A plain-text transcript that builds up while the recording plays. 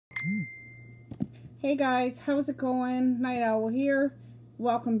Hey guys, how's it going? Night Owl here.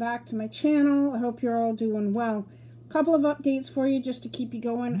 Welcome back to my channel. I hope you're all doing well. A couple of updates for you just to keep you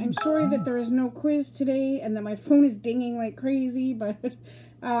going. I'm sorry that there is no quiz today and that my phone is dinging like crazy, but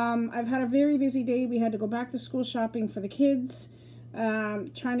I've had a very busy day. We had to go back to school shopping for the kids,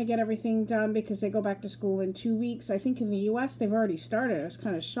 trying to get everything done because they go back to school in 2 weeks. I think in the US they've already started. I was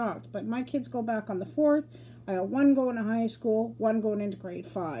kind of shocked, but my kids go back on the 4th. I got one going to high school, one going into grade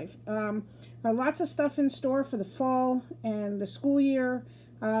 5. Got lots of stuff in store for the fall and the school year.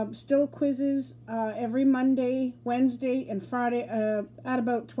 Still quizzes every Monday, Wednesday, and Friday at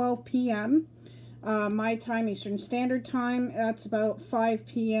about 12 p.m. My time, Eastern Standard Time. That's about 5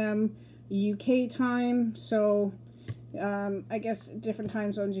 p.m. UK time. So I guess different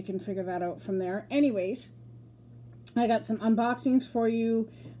time zones, you can figure that out from there. Anyways, I got some unboxings for you.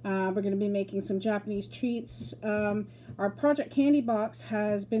 We're going to be making some Japanese treats. Our Project Candy box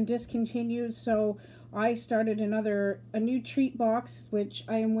has been discontinued, so I started a new treat box, which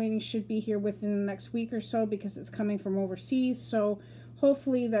I am waiting should be here within the next week or so because it's coming from overseas. So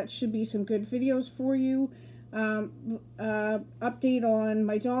hopefully that should be some good videos for you. Update on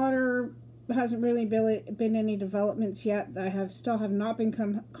my daughter. Hasn't really been any developments yet. I still have not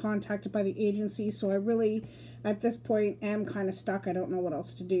been contacted by the agency, so I really at this point am kind of stuck. I don't know what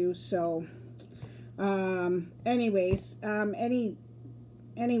else to do. So anyways, any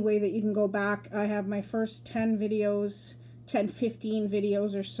way that you can go back, I have my first 10 videos, 15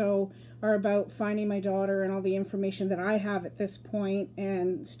 videos or so are about finding my daughter and all the information that I have at this point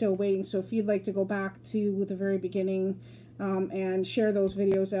and still waiting. So if you'd like to go back to the very beginning and share those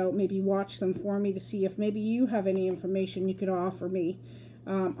videos out, maybe watch them for me to see if maybe you have any information you could offer me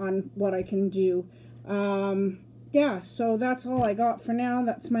on what I can do. Yeah, so that's all I got for now.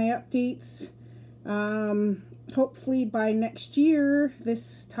 That's my updates. Hopefully by next year,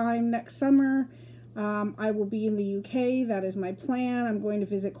 this time next summer, I will be in the UK. That is my plan. I'm going to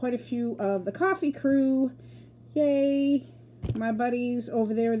visit quite a few of the coffee crew. Yay! My buddies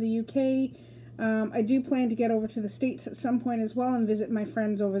over there in the UK. I do plan to get over to the States at some point as well and visit my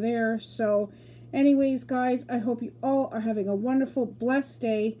friends over there. So anyways, guys, I hope you all are having a wonderful, blessed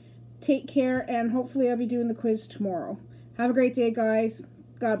day. Take care, and hopefully I'll be doing the quiz tomorrow. Have a great day, guys.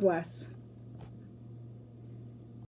 God bless.